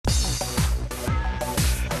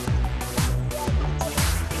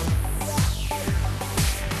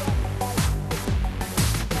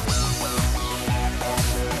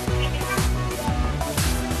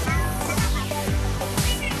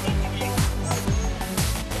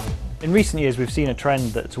In recent years, we've seen a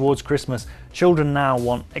trend that towards Christmas, children now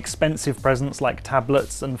want expensive presents like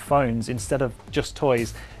tablets and phones instead of just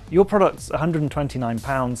toys. Your product's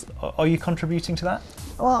 £129. Are you contributing to that?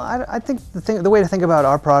 Well, I think the way to think about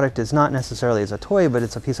our product is not necessarily as a toy, but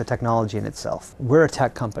it's a piece of technology in itself. We're a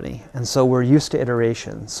tech company, and so we're used to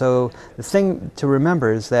iteration. So the thing to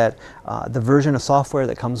remember is that the version of software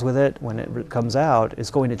that comes with it when it comes out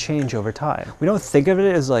is going to change over time. We don't think of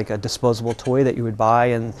it as like a disposable toy that you would buy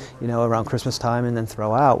and around Christmas time and then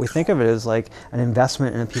throw out. We think of it as like an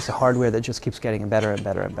investment in a piece of hardware that just keeps getting better and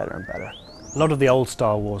better and better and better. A lot of the old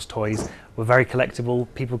Star Wars toys were very collectible.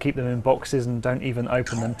 People keep them in boxes and don't even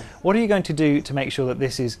open them. What are you going to do to make sure that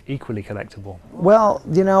this is equally collectible? Well,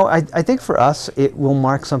 I think for us it will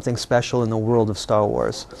mark something special in the world of Star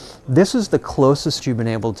Wars. This is the closest you've been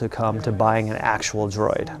able to come to buying an actual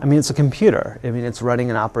droid. I mean, it's a computer. I mean, it's running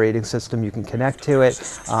an operating system. You can connect to it.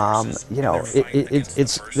 It's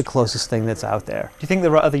the closest thing that's out there. Do you think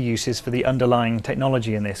there are other uses for the underlying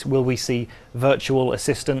technology in this? Will we see virtual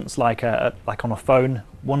assistants like on a phone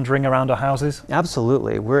wandering around our houses?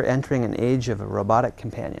 Absolutely. We're entering an age of robotic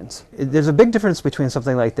companions. There's a big difference between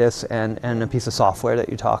something like this and a piece of software that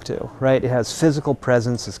you talk to, right? It has physical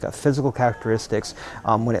presence, it's got physical characteristics.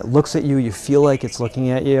 When it looks at you, you feel like it's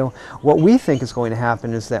looking at you. What we think is going to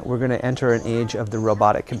happen is that we're going to enter an age of the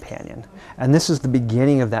robotic companion. And this is the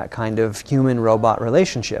beginning of that kind of human-robot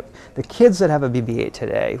relationship. The kids that have a BB-8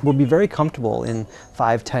 today will be very comfortable in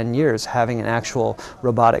 5-10 years having an actual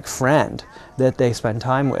robotic friend that they spend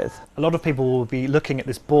time with. A lot of people will be looking at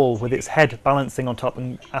this ball with its head balancing on top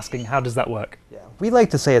and asking, how does that work? Yeah. We like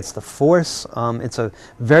to say it's the Force. It's a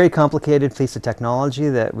very complicated piece of technology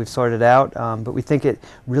that we've sorted out, but we think it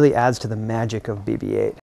really adds to the magic of BB-8.